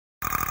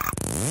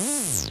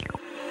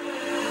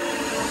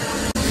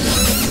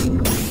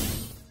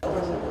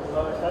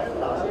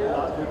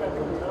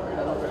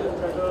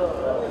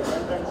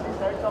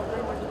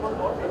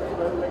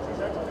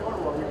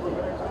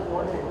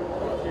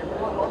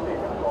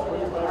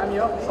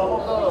hear some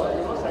of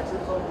the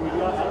sections of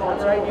media and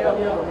also right here.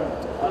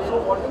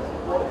 So what is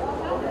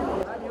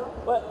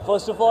well,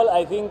 first of all,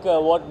 I think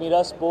what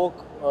Mira spoke,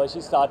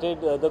 she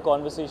started the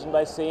conversation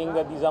by saying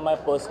that these are my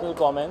personal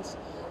comments.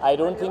 I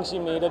don't think she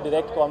made a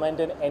direct comment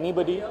in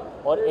anybody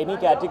or any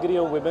category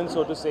of women,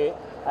 so to say.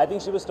 I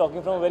think she was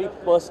talking from a very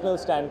personal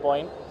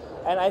standpoint.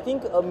 And I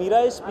think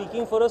Mira is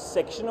speaking for a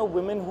section of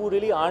women who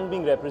really aren't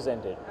being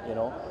represented,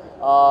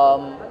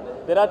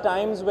 There are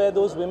times where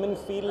those women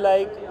feel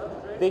like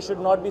they should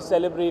not be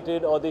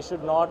celebrated or they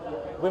should not,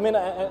 women,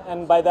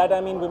 and by that I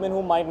mean women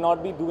who might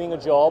not be doing a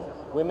job,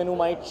 women who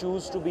might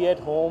choose to be at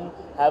home,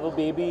 have a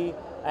baby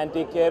and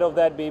take care of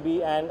that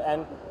baby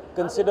and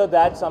consider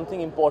that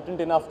something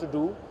important enough to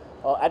do.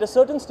 At a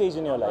certain stage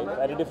in your life,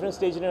 at a different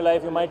stage in your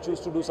life, you might choose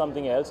to do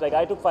something else. Like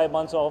I took 5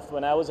 months off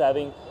when I was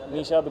having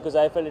Nisha because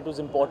I felt it was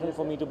important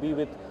for me to be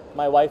with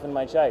my wife and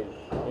my child.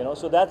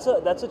 So that's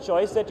a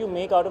choice that you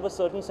make out of a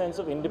certain sense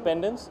of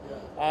independence.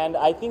 And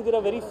I think there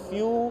are very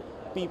few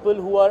people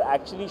who are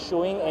actually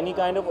showing any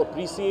kind of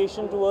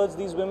appreciation towards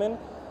these women.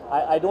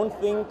 I don't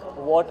think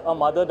what a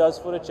mother does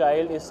for a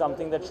child is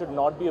something that should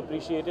not be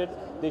appreciated.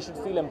 They should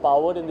feel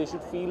empowered and they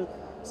should feel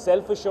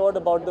self-assured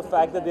about the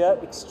fact that they are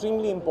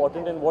extremely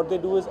important and what they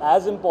do is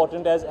as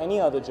important as any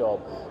other job.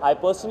 I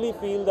personally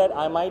feel that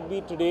I might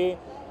be today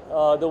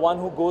the one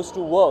who goes to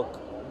work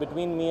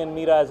between me and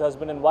Mira as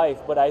husband and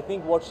wife, but I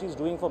think what she's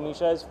doing for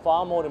Misha is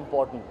far more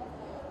important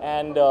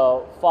and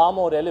far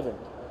more relevant.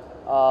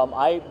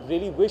 I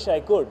really wish I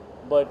could,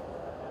 but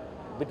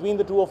between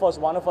the two of us,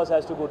 one of us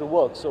has to go to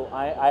work, so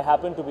I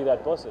happen to be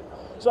that person.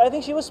 So I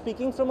think she was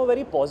speaking from a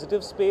very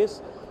positive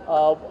space.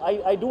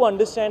 I do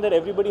understand that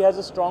everybody has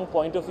a strong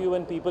point of view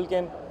and people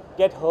can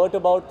get hurt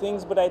about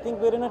things, but I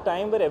think we're in a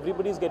time where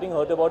everybody's getting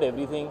hurt about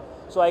everything.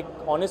 So I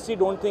honestly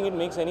don't think it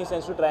makes any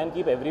sense to try and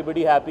keep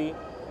everybody happy.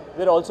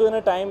 We're also in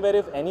a time where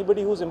if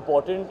anybody who's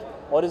important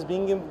or is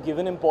being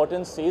given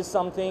importance says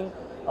something,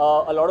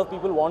 a lot of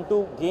people want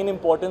to gain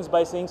importance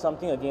by saying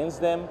something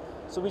against them.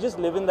 So we just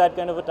live in that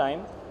kind of a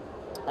time.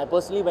 I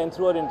personally went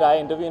through her entire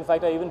interview. In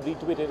fact, I even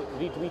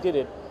retweeted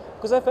it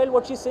because I felt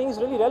what she's saying is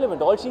really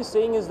relevant. All she's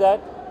saying is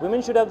that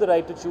women should have the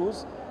right to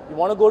choose. You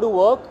want to go to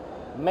work,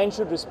 men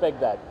should respect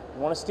that.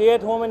 You want to stay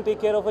at home and take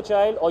care of a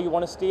child, or you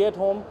want to stay at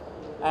home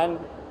and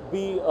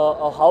be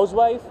a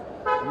housewife,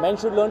 men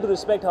should learn to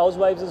respect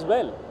housewives as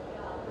well.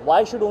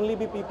 Why should only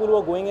be people who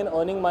are going and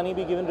earning money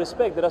be given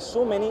respect? There are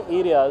so many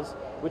areas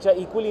which are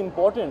equally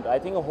important. I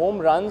think a home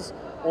runs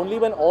only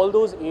when all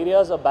those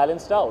areas are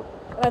balanced out.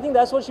 And I think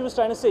that's what she was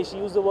trying to say. She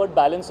used the word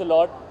balance a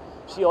lot.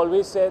 She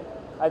always said,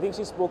 I think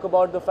she spoke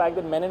about the fact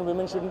that men and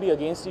women shouldn't be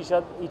against each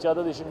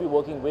other, they should be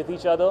working with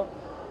each other.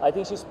 I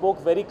think she spoke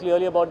very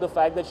clearly about the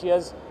fact that she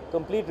has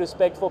complete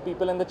respect for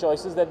people and the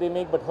choices that they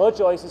make, but her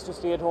choice is to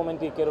stay at home and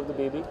take care of the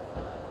baby.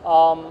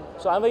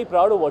 So I'm very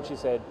proud of what she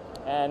said,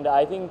 and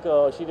I think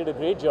she did a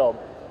great job.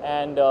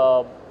 And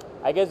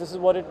I guess this is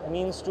what it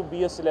means to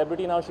be a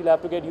celebrity now. She'll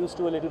have to get used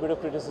to a little bit of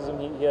criticism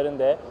here and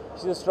there.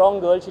 She's a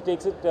strong girl. She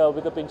takes it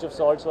with a pinch of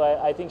salt. So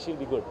I think she'll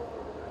be good.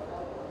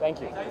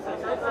 Thank you.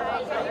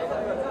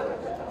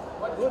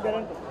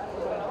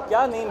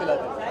 क्या नहीं मिला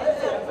था?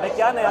 मैं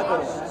क्या नया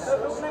करूँ?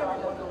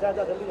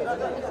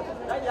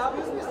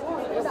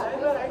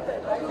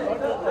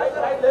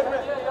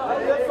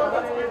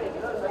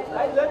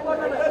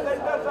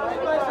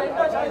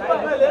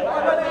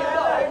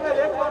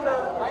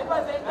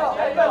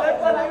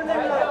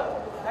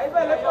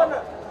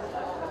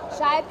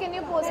 Shahid, can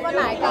you pose for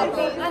Naika,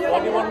 please? What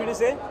do you want me to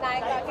say?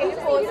 Naika, can you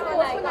pose for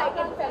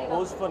Naika?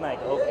 Pose for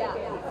Naika. Okay. Yeah.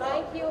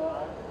 Thank you.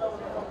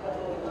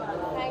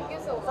 Thank you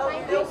so much.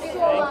 Thank you so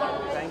much.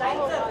 Thank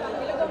you.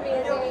 You look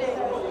amazing.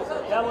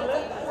 क्या बोल रहे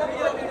हैं?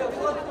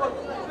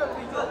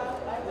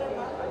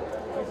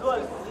 Visual.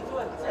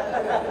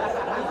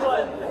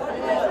 Visual.